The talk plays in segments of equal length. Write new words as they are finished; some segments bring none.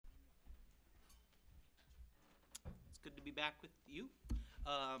be back with you.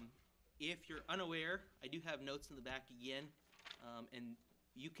 If you're unaware, I do have notes in the back again, and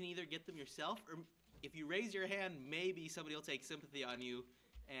you can either get them yourself, or if you raise your hand, maybe somebody will take sympathy on you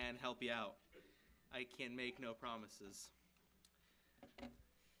and help you out. I can make no promises.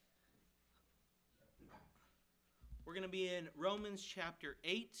 We're going to be in Romans chapter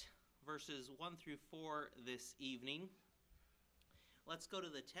 8, verses 1 through 4 this evening. Let's go to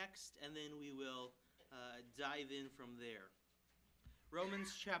the text, and then we will dive in from there.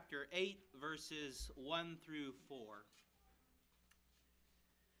 Romans chapter 8, verses 1 through 4.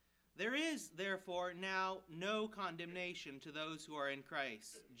 There is, therefore, now no condemnation to those who are in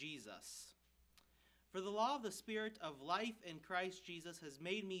Christ Jesus. For the law of the Spirit of life in Christ Jesus has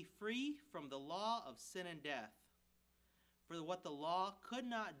made me free from the law of sin and death. For what the law could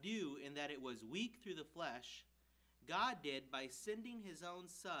not do in that it was weak through the flesh, God did by sending his own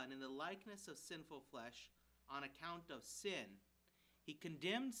Son in the likeness of sinful flesh on account of sin. He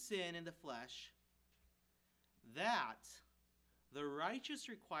condemned sin in the flesh, that the righteous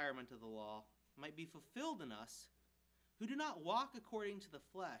requirement of the law might be fulfilled in us, who do not walk according to the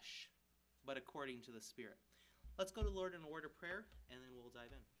flesh, but according to the Spirit. Let's go to the Lord in a word of prayer, and then we'll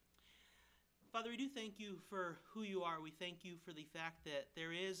dive in. Father, we do thank you for who you are. We thank you for the fact that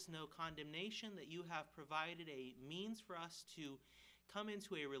there is no condemnation, that you have provided a means for us to come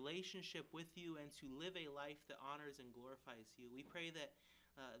into a relationship with you and to live a life that honors and glorifies you. We pray that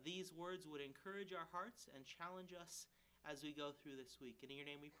these words would encourage our hearts and challenge us as we go through this week. And in your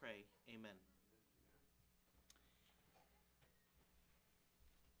name we pray. Amen.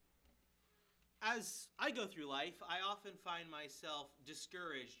 As I go through life, I often find myself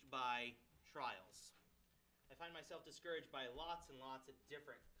discouraged by trials. I find myself discouraged by lots and lots of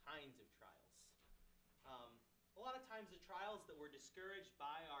different kinds of trials. A lot of times the trials that we're discouraged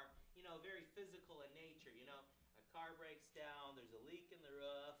by are, very physical in nature. A car breaks down, there's a leak in the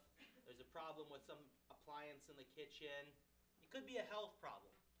roof, there's a problem with some appliance in the kitchen. It could be a health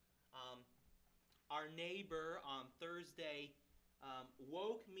problem. Our neighbor on Thursday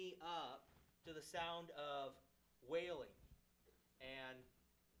woke me up to the sound of wailing. And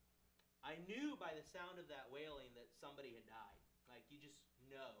I knew by the sound of that wailing that somebody had died. Like, you just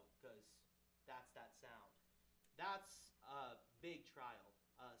know, because that's that sound. That's a big trial.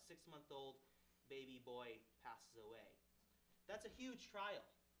 A 6-month-old baby boy passes away. That's a huge trial.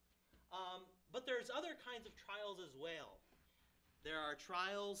 But there's other kinds of trials as well. There are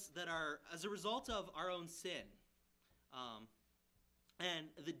trials that are as a result of our own sin. And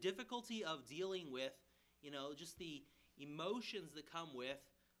the difficulty of dealing with, just the emotions that come with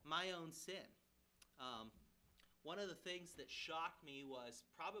my own sin. One of the things that shocked me was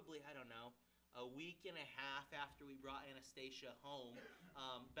probably, a week and a half after we brought Anastasia home.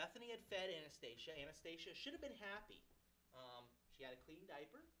 Bethany had fed Anastasia. Anastasia should have been happy. She had a clean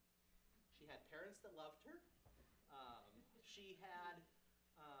diaper. She had parents that loved her. She had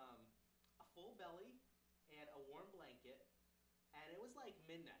a full belly and a warm blanket. And it was like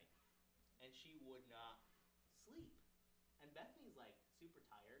midnight. And she would not sleep. And Bethany's super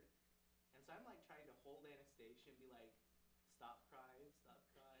tired. And so I'm trying to hold Anastasia and be like, stop crying,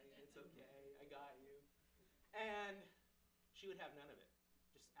 it's okay, I got you. And she would have none of it.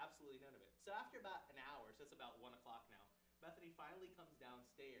 Just absolutely none of it. So after about an hour, so it's about 1 o'clock now, Bethany finally comes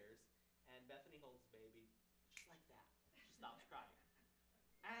downstairs, and Bethany holds the baby, just like that. She stops crying.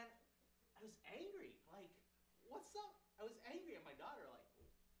 And I was angry. What's up? I was angry at my daughter,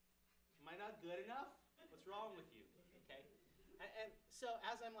 am I not good enough? What's wrong with you? Okay? And so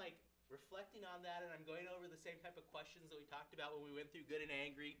as I'm reflecting on that, and I'm going over the same type of questions that we talked about when we went through good and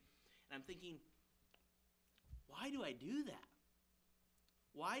angry, and I'm thinking, why do I do that?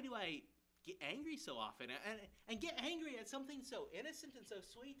 Why do I get angry so often? And get angry at something so innocent and so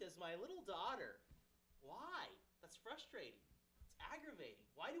sweet as my little daughter. Why? That's frustrating. It's aggravating.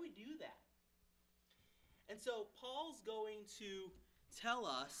 Why do we do that? And so Paul's going to tell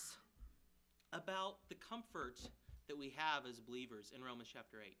us about the comfort that we have as believers in Romans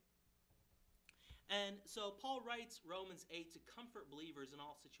chapter 8. And so Paul writes Romans 8 to comfort believers in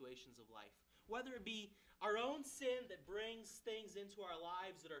all situations of life. Whether it be our own sin that brings things into our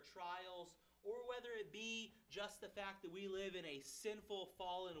lives that are trials, or whether it be just the fact that we live in a sinful,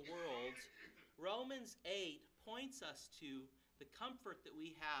 fallen world, Romans 8 points us to the comfort that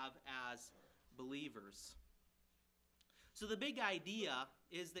we have as believers. So the big idea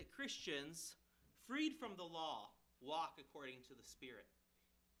is that Christians, freed from the law, walk according to the Spirit.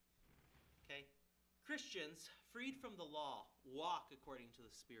 Okay? Christians, freed from the law, walk according to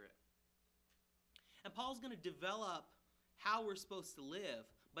the Spirit. And Paul's going to develop how we're supposed to live,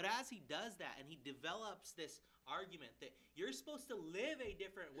 But as he does that and he develops this argument that you're supposed to live a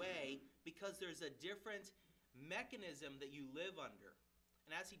different way because there's a different mechanism that you live under.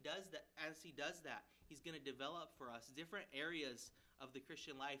 And as he does that, he's going to develop for us different areas of the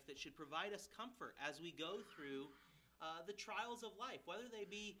Christian life that should provide us comfort as we go through the trials of life, whether they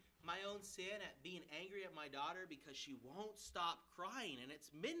be my own sin at being angry at my daughter because she won't stop crying and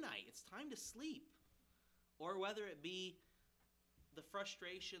it's midnight, it's time to sleep, or whether it be the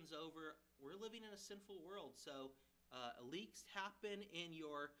frustrations over we're living in a sinful world, so leaks happen in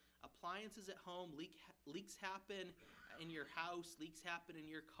your appliances at home, leaks happen in your house, leaks happen in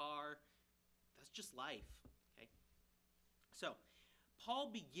your car. That's just life. Okay. So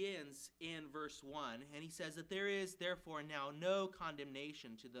Paul begins in verse 1, and he says that there is therefore now no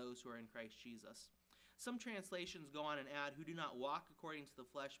condemnation to those who are in Christ Jesus. Some translations go on and add, who do not walk according to the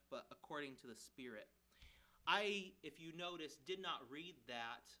flesh, but according to the Spirit. I, if you notice, did not read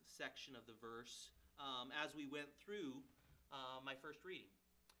that section of the verse as we went through my first reading.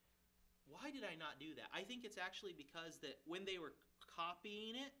 Why did I not do that? I think it's actually because that when they were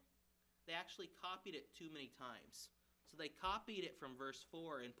copying it, they actually copied it too many times. So they copied it from verse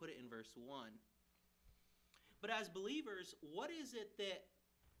 4 and put it in verse 1. But as believers, what is it that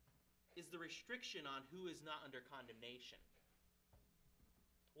is the restriction on who is not under condemnation?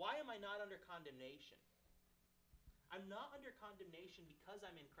 Why am I not under condemnation? I'm not under condemnation because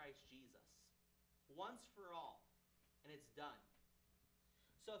I'm in Christ Jesus. Once for all. And it's done.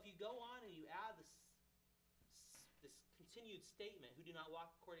 So if you go on and you add this continued statement, who do not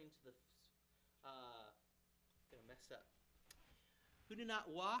walk according to the... going to mess up. Who do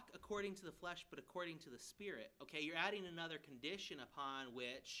not walk according to the flesh, but according to the Spirit. Okay, you're adding another condition upon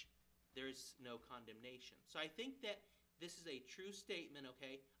which there's no condemnation. So I think that this is a true statement,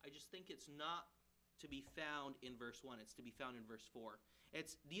 okay? I just think it's not to be found in verse 1. It's to be found in verse 4.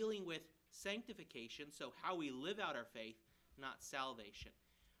 It's dealing with sanctification, so how we live out our faith, not salvation.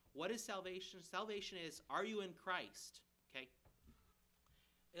 What is salvation? Salvation is, are you in Christ? Okay?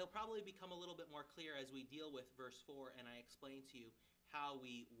 It'll probably become a little bit more clear as we deal with verse 4 and I explain to you how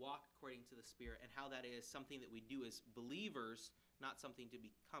we walk according to the Spirit and how that is something that we do as believers, not something to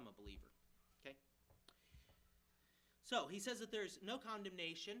become a believer. Okay? So, he says that there's no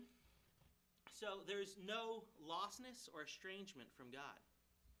condemnation. So there's no lostness or estrangement from God.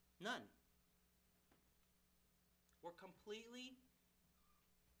 None. We're completely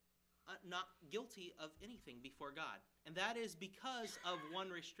not guilty of anything before God. And that is because of one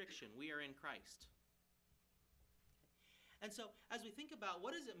restriction. We are in Christ. And so as we think about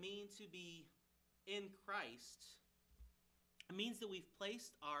what does it mean to be in Christ, it means that we've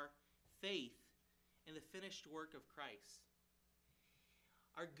placed our faith in the finished work of Christ.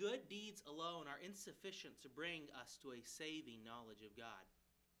 Our good deeds alone are insufficient to bring us to a saving knowledge of God.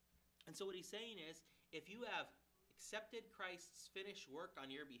 And so what he's saying is, if you have accepted Christ's finished work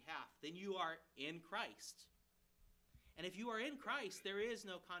on your behalf, then you are in Christ. And if you are in Christ, there is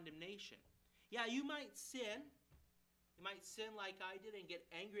no condemnation. Yeah, you might sin. You might sin like I did and get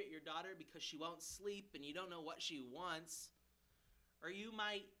angry at your daughter because she won't sleep and you don't know what she wants. Or you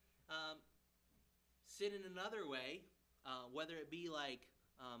might sin in another way, whether it be like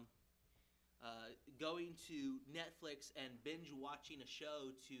going to Netflix and binge watching a show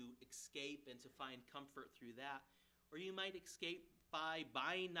to escape and to find comfort through that. Or you might escape by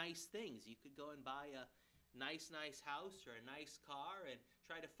buying nice things. You could go and buy a nice house or a nice car and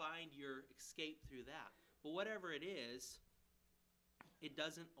try to find your escape through that. But whatever it is, it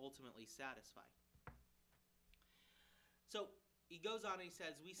doesn't ultimately satisfy. So he goes on and he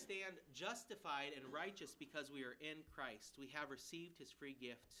says, we stand justified and righteous because we are in Christ. We have received his free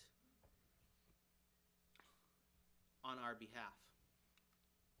gift on our behalf.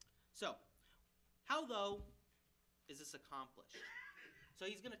 So, how though is this accomplished? So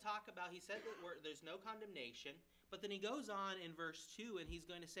he's going to talk about, he said that there's no condemnation, but then he goes on in verse 2 and he's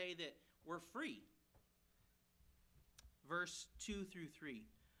going to say that we're free. Verse 2 through 3.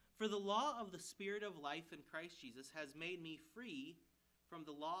 For the law of the Spirit of life in Christ Jesus has made me free from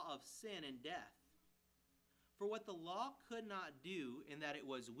the law of sin and death. For what the law could not do, in that it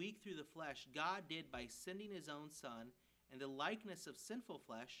was weak through the flesh, God did by sending his own Son, in the likeness of sinful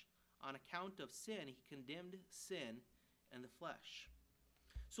flesh. On account of sin, he condemned sin in the flesh.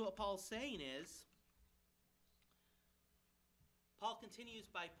 So what Paul's saying is, Paul continues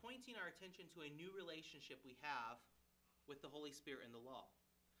by pointing our attention to a new relationship we have with the Holy Spirit and the law.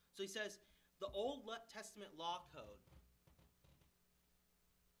 So he says, the Old Testament law code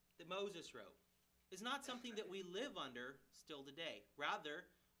that Moses wrote is not something that we live under still today. Rather,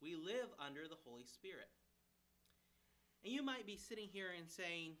 we live under the Holy Spirit. And you might be sitting here and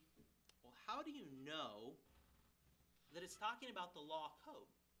saying, well, how do you know that it's talking about the law code?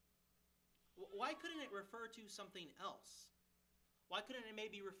 Why couldn't it refer to something else? Why couldn't it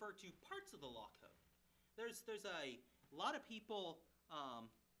maybe refer to parts of the law code? There's a lot of people,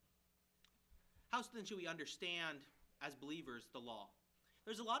 how then should we understand as believers the law?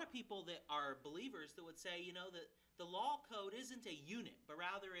 There's a lot of people that are believers that would say, that the law code isn't a unit, but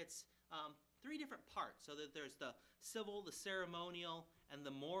rather it's three different parts. So that there's the civil, the ceremonial, and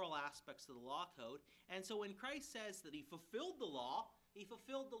the moral aspects of the law code. And so when Christ says that he fulfilled the law in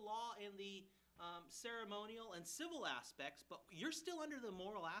the ceremonial and civil aspects, but you're still under the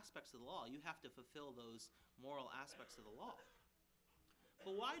moral aspects of the law. You have to fulfill those moral aspects of the law.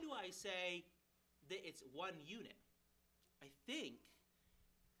 But why do I say that it's one unit? I think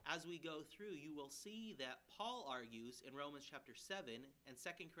as we go through, you will see that Paul argues in Romans chapter 7 and 2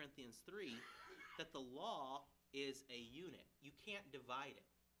 Corinthians 3 that the law is a unit. You can't divide it.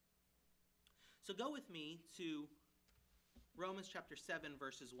 So go with me to Romans chapter 7,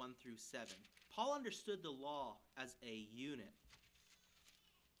 verses 1 through 7. Paul understood the law as a unit.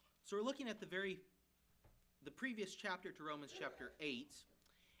 So we're looking at the previous chapter to Romans chapter 8,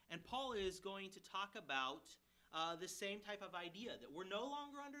 and Paul is going to talk about the same type of idea, that we're no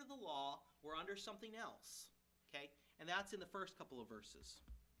longer under the law, we're under something else. Okay? And that's in the first couple of verses.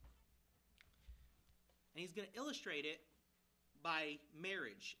 And he's going to illustrate it by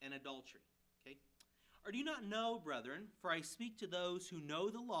marriage and adultery. Okay? Or do you not know, brethren, for I speak to those who know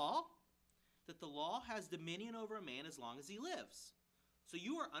the law, that the law has dominion over a man as long as he lives. So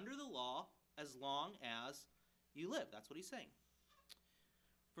you are under the law as long as you live. That's what he's saying.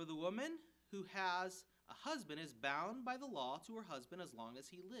 For the woman who has a husband is bound by the law to her husband as long as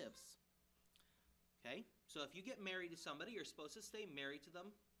he lives. Okay? So if you get married to somebody, you're supposed to stay married to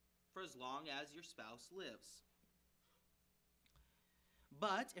them for as long as your spouse lives.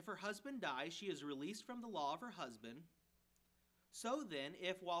 But if her husband dies, she is released from the law of her husband. So then,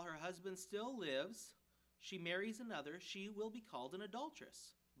 if while her husband still lives, she marries another, she will be called an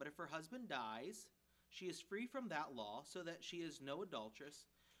adulteress. But if her husband dies, she is free from that law, so that she is no adulteress,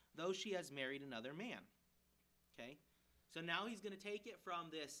 though she has married another man. Okay? So now he's going to take it from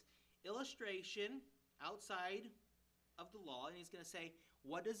this illustration outside of the law, and he's going to say,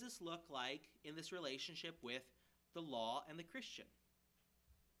 what does this look like in this relationship with the law and the Christian?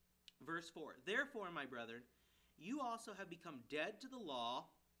 Verse 4, therefore, my brethren, you also have become dead to the law.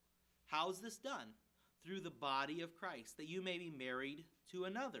 How is this done? Through the body of Christ, that you may be married to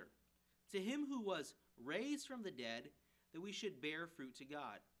another, to him who was raised from the dead, that we should bear fruit to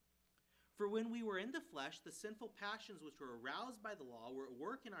God. For when we were in the flesh, the sinful passions which were aroused by the law were at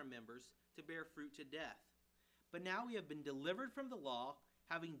work in our members to bear fruit to death. But now we have been delivered from the law,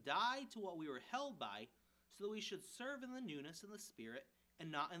 having died to what we were held by, so that we should serve in the newness of the Spirit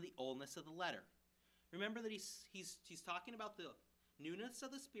and not in the oldness of the letter. Remember that he's talking about the newness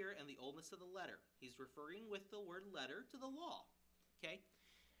of the Spirit and the oldness of the letter. He's referring with the word letter to the law. Okay?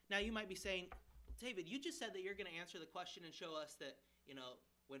 Now you might be saying, David, you just said that you're going to answer the question and show us that,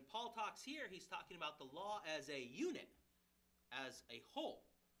 when Paul talks here, he's talking about the law as a unit, as a whole,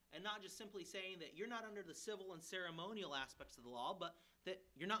 and not just simply saying that you're not under the civil and ceremonial aspects of the law, but that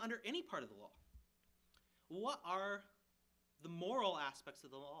you're not under any part of the law. What are the moral aspects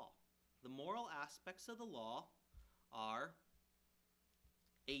of the law? The moral aspects of the law are,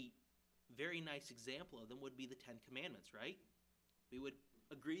 a very nice example of them would be the Ten Commandments, right? We would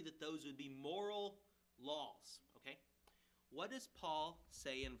agree that those would be moral laws, okay? What does Paul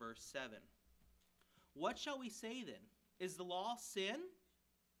say in verse 7? What shall we say then? Is the law sin?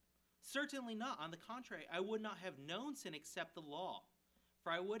 Certainly not. On the contrary, I would not have known sin except the law.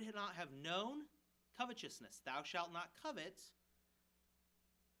 For I would not have known covetousness. Thou shalt not covet,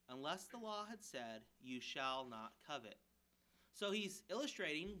 unless the law had said, you shall not covet. So he's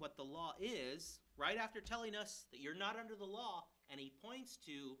illustrating what the law is right after telling us that you're not under the law, and he points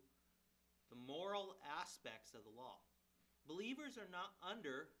to the moral aspects of the law. Believers are not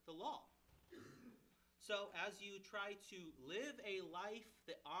under the law. So as you try to live a life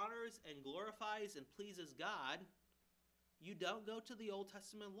that honors and glorifies and pleases God, you don't go to the Old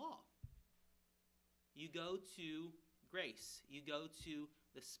Testament law. You go to grace. You go to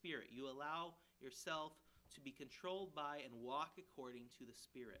the Spirit. You allow yourself to be controlled by and walk according to the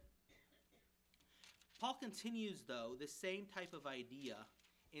Spirit. Paul continues, though, the same type of idea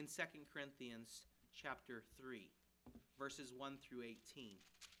in 2 Corinthians chapter 3, verses 1 through 18.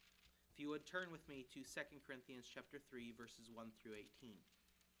 If you would turn with me to 2 Corinthians chapter 3, verses 1 through 18.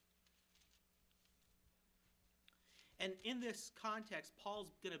 And in this context,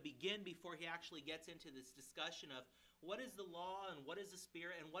 Paul's going to begin before he actually gets into this discussion of what is the law and what is the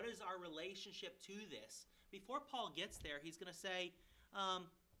Spirit and what is our relationship to this? Before Paul gets there, he's going to say,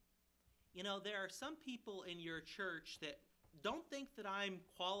 there are some people in your church that don't think that I'm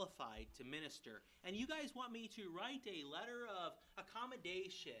qualified to minister, and you guys want me to write a letter of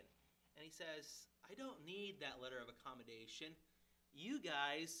accommodation. And he says, I don't need that letter of accommodation. You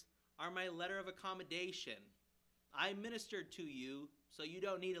guys are my letter of accommodation. I ministered to you, so you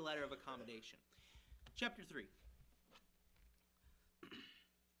don't need a letter of accommodation. Chapter 3.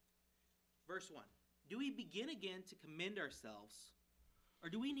 Verse 1. Do we begin again to commend ourselves? Or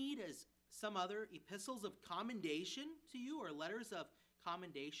do we need as some other epistles of commendation to you, or letters of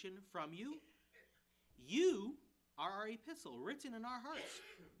commendation from you? You are our epistle, written in our hearts,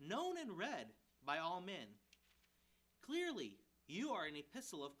 known and read by all men. Clearly, you are an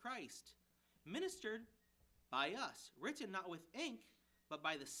epistle of Christ, ministered by us, written not with ink, but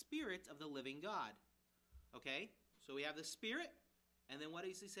by the Spirit of the living God. Okay, so we have the Spirit, and then what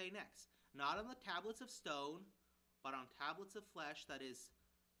does he say next? Not on the tablets of stone, but on tablets of flesh, that is,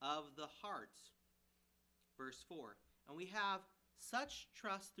 of the heart. Verse 4. And we have such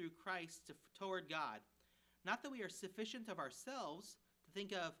trust through Christ toward God, not that we are sufficient of ourselves to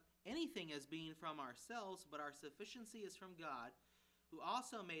think of anything as being from ourselves, but our sufficiency is from God, who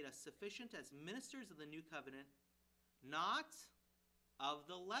also made us sufficient as ministers of the new covenant, not of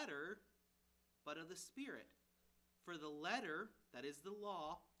the letter, but of the Spirit. For the letter, that is the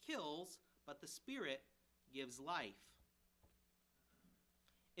law, kills, but the Spirit gives life.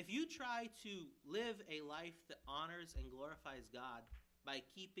 If you try to live a life that honors and glorifies God by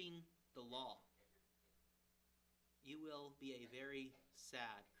keeping the law, you will be a very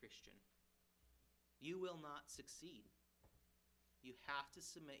sad Christian. You will not succeed. You have to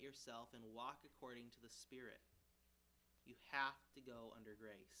submit yourself and walk according to the Spirit. You have to go under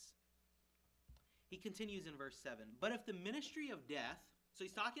grace. He continues in verse 7. But if the ministry of death, so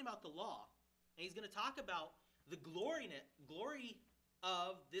he's talking about the law, and he's going to talk about the glory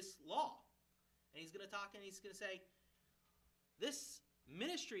of this law. And he's going to talk and he's going to say, this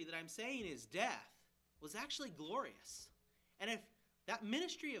ministry that I'm saying is death was actually glorious. And if that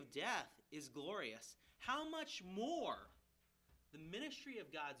ministry of death is glorious, how much more the ministry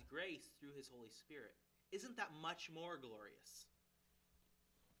of God's grace through his Holy Spirit? Isn't that much more glorious?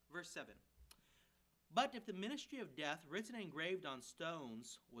 Verse 7. But if the ministry of death, written and engraved on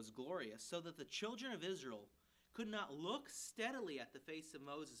stones, was glorious, so that the children of Israel could not look steadily at the face of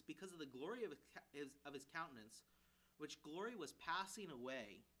Moses because of the glory of his countenance, which glory was passing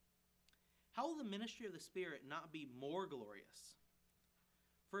away, how will the ministry of the Spirit not be more glorious?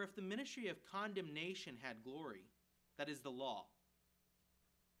 For if the ministry of condemnation had glory, that is the law,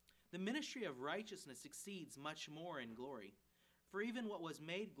 the ministry of righteousness exceeds much more in glory. For even what was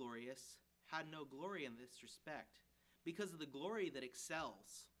made glorious had no glory in this respect, because of the glory that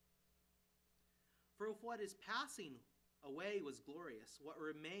excels. For if what is passing away was glorious, what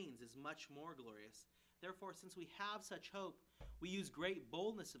remains is much more glorious. Therefore, since we have such hope, we use great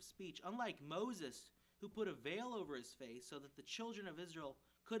boldness of speech, unlike Moses, who put a veil over his face so that the children of Israel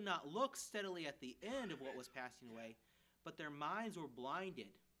could not look steadily at the end of what was passing away, but their minds were blinded.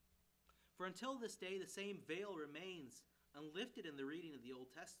 For until this day, the same veil remains unlifted in the reading of the Old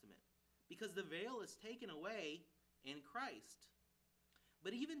Testament, because the veil is taken away in Christ.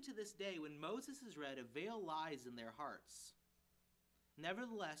 But even to this day, when Moses is read, a veil lies in their hearts.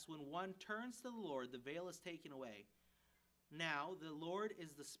 Nevertheless, when one turns to the Lord, the veil is taken away. Now, the Lord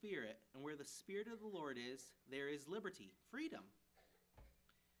is the Spirit, and where the Spirit of the Lord is, there is liberty, freedom.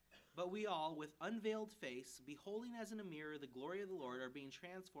 But we all, with unveiled face, beholding as in a mirror the glory of the Lord, are being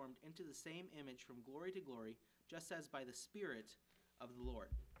transformed into the same image from glory to glory, just as by the Spirit of the Lord.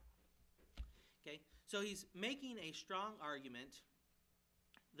 Okay, so he's making a strong argument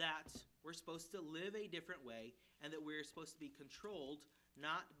that we're supposed to live a different way and that we're supposed to be controlled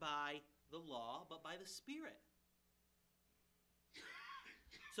not by the law, but by the Spirit.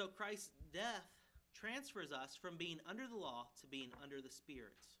 So Christ's death transfers us from being under the law to being under the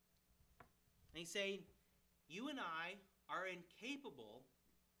Spirit. And he's saying, you and I are incapable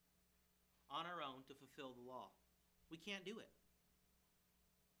on our own to fulfill the law. We can't do it.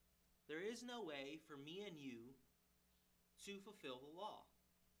 There is no way for me and you to fulfill the law.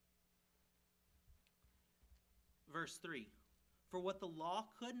 Verse 3, for what the law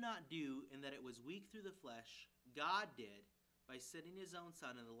could not do in that it was weak through the flesh, God did by sending his own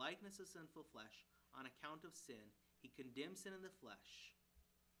Son in the likeness of sinful flesh on account of sin. He condemned sin in the flesh.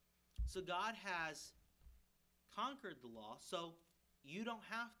 So God has conquered the law, so you don't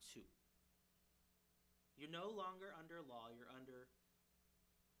have to. You're no longer under law, you're under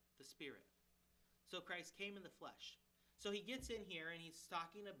the Spirit. So Christ came in the flesh. So he gets in here and he's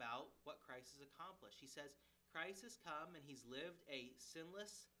talking about what Christ has accomplished. He says, Christ has come and he's lived a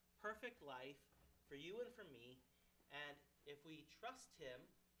sinless, perfect life for you and for me. And if we trust him,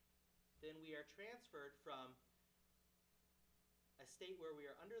 then we are transferred from a state where we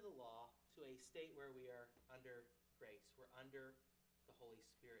are under the law to a state where we are under grace. We're under the Holy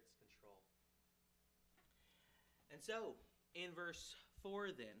Spirit's control. And so, in verse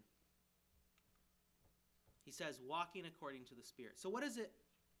 4 then, he says, walking according to the Spirit. So what does it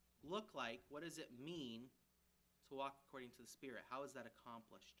look like? What does it mean to walk according to the Spirit? How is that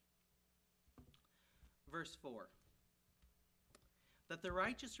accomplished? Verse 4. That the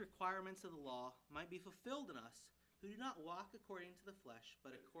righteous requirements of the law might be fulfilled in us, who do not walk according to the flesh,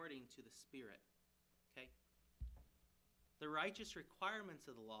 but according to the Spirit. Okay? The righteous requirements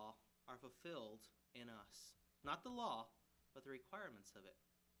of the law are fulfilled in us. Not the law, but the requirements of it.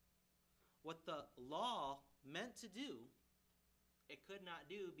 What the law meant to do, it could not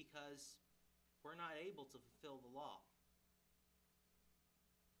do because we're not able to fulfill the law.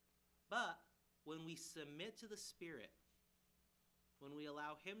 But when we submit to the Spirit, when we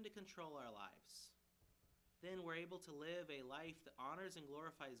allow him to control our lives, then we're able to live a life that honors and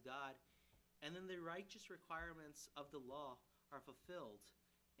glorifies God, and then the righteous requirements of the law are fulfilled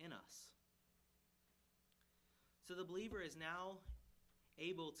in us. So the believer is now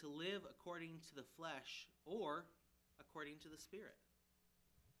able to live according to the flesh or according to the Spirit.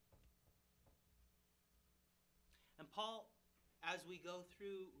 And Paul, as we go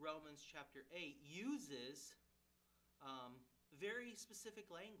through Romans chapter 8, uses very specific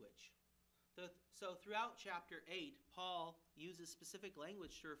language. So throughout chapter 8, Paul uses specific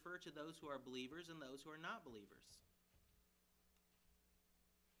language to refer to those who are believers and those who are not believers.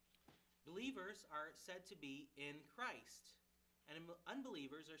 Believers are said to be in Christ, and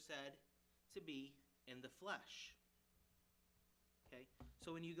unbelievers are said to be in the flesh. Okay,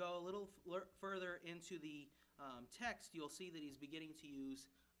 so when you go a little further into the text, you'll see that he's beginning to use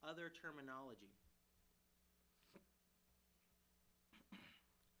other terminology.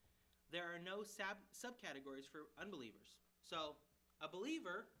 There are no subcategories for unbelievers. So a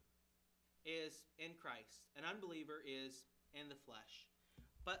believer is in Christ. An unbeliever is in the flesh.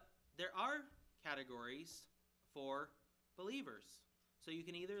 But there are categories for believers. So you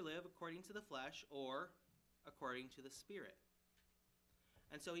can either live according to the flesh or according to the Spirit.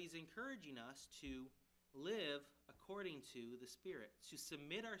 And so he's encouraging us to live according to the Spirit, to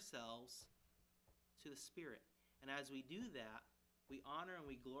submit ourselves to the Spirit. And as we do that, we honor and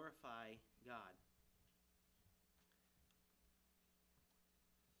we glorify God.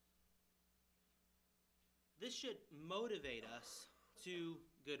 This should motivate us to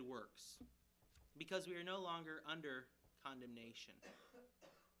good works because we are no longer under condemnation.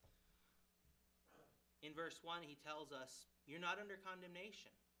 In verse 1, he tells us, you're not under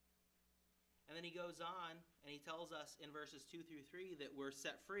condemnation. And then he goes on and he tells us in verses 2 through 3 that we're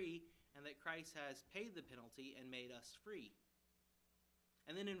set free and that Christ has paid the penalty and made us free.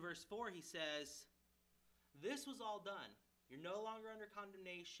 And then in verse 4 he says, this was all done. You're no longer under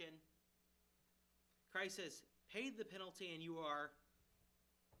condemnation. Christ has paid the penalty and you are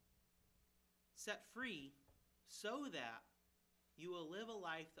set free so that you will live a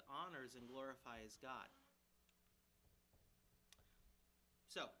life that honors and glorifies God.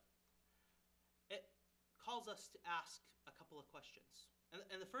 So, it calls us to ask a couple of questions.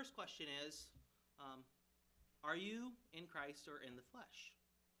 And the first question is, are you in Christ or in the flesh?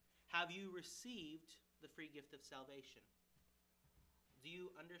 Have you received the free gift of salvation? Do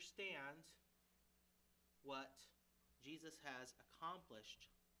you understand what Jesus has accomplished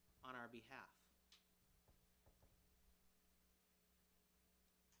on our behalf?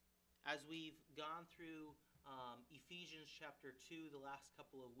 As we've gone through Ephesians chapter 2 the last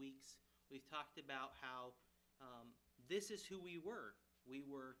couple of weeks, we've talked about how this is who we were. We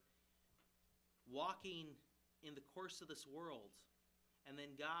were walking in the course of this world, and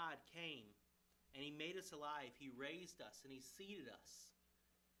then God came and he made us alive. He raised us and he seated us.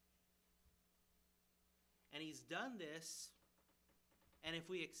 And he's done this, and if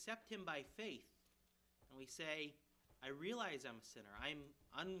we accept him by faith and we say, I realize I'm a sinner, I'm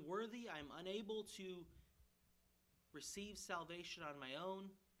unworthy, I'm unable to receive salvation on my own,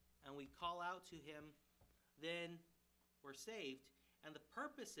 and we call out to him, then we're saved. And the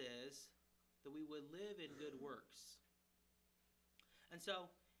purpose is that we would live in good works. And so,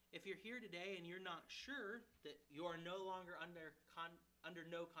 if you're here today and you're not sure that you are no longer under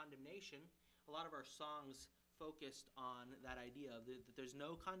no condemnation, a lot of our songs focused on that idea of that there's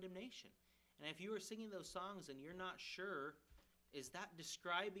no condemnation. And if you are singing those songs and you're not sure, is that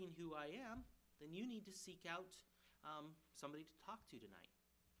describing who I am? Then you need to seek out somebody to talk to tonight.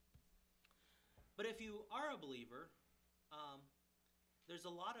 But if you are a believer, there's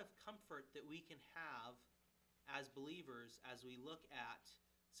a lot of comfort that we can have as believers as we look at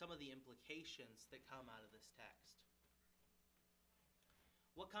some of the implications that come out of this text.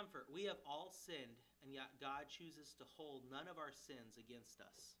 What comfort? We have all sinned, and yet God chooses to hold none of our sins against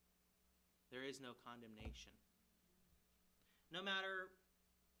us. There is no condemnation. No matter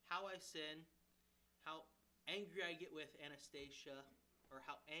how I sin, how angry I get with Anastasia, or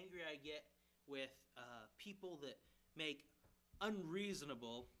how angry I get with people that make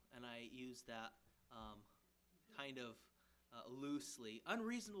unreasonable, and I use that kind of loosely,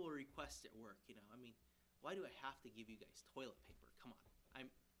 unreasonable requests at work. I mean, why do I have to give you guys toilet paper? Come on. I'm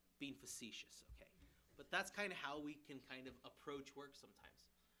being facetious, okay? But that's kind of how we can kind of approach work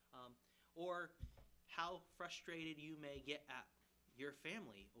sometimes. Or how frustrated you may get at your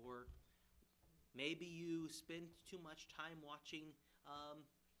family, or maybe you spend too much time watching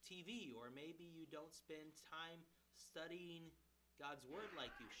TV, or maybe you don't spend time studying God's Word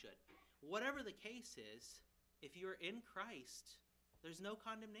like you should. Whatever the case is, if you're in Christ, there's no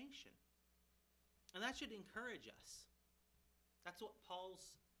condemnation. And that should encourage us. That's what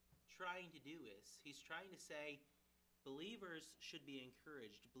Paul's trying to do is. He's trying to say believers should be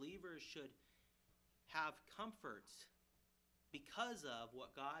encouraged. Believers should have comfort because of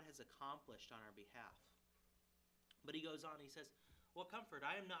what God has accomplished on our behalf. But he goes on, he says, what comfort?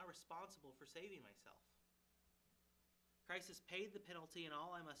 I am not responsible for saving myself. Christ has paid the penalty, and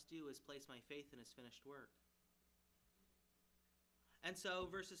all I must do is place my faith in his finished work. And so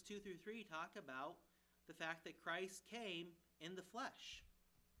verses 2 through 3 talk about the fact that Christ came in the flesh.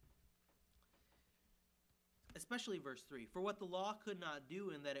 Especially verse 3. For what the law could not do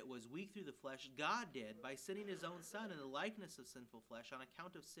in that it was weak through the flesh, God did by sending his own Son in the likeness of sinful flesh on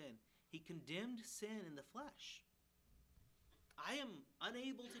account of sin. He condemned sin in the flesh. I am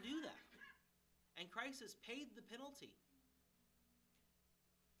unable to do that. And Christ has paid the penalty.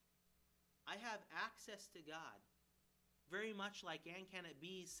 I have access to God. Very much like Ann Kennett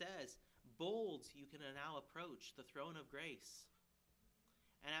B says, bold you can now approach the throne of grace.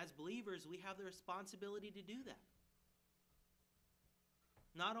 And as believers, we have the responsibility to do that.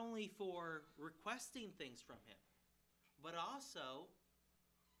 Not only for requesting things from him, but also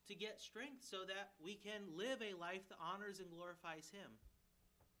to get strength so that we can live a life that honors and glorifies him.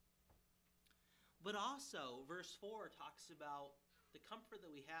 But also, verse 4 talks about the comfort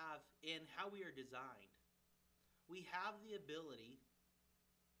that we have in how we are designed. We have the ability,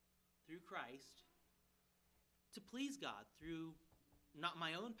 through Christ, to please God through not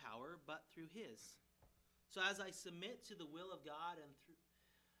my own power, but through his. So as I submit to the will of God, and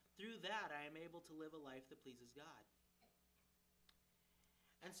through that I am able to live a life that pleases God.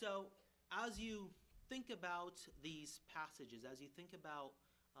 And so as you think about these passages, as you think about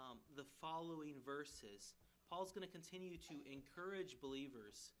the following verses, Paul's going to continue to encourage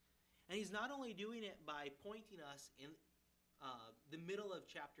believers. And he's not only doing it by pointing us in the middle of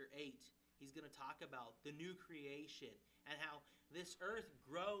chapter 8. He's going to talk about the new creation and how this earth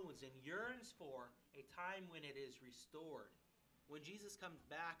groans and yearns for a time when it is restored. When Jesus comes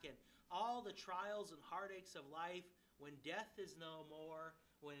back and all the trials and heartaches of life, when death is no more,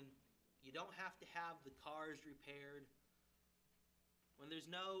 when you don't have to have the cars repaired, when there's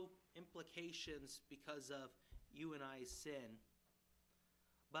no implications because of you and I's sin.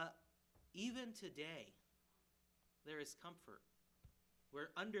 But even today, there is comfort.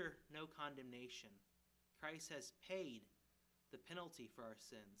 We're under no condemnation. Christ has paid the penalty for our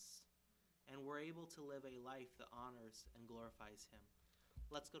sins, and we're able to live a life that honors and glorifies him.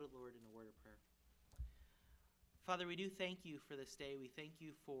 Let's go to the Lord in a word of prayer. Father, we do thank you for this day. We thank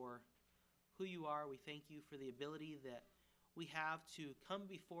you for who you are. We thank you for the ability that we have to come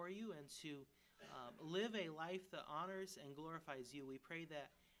before you and to live a life that honors and glorifies you. We pray that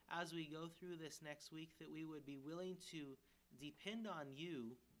as we go through this next week, that we would be willing to depend on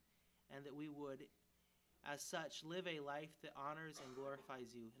you, and that we would, as such, live a life that honors and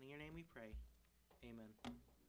glorifies you. And in your name we pray. Amen.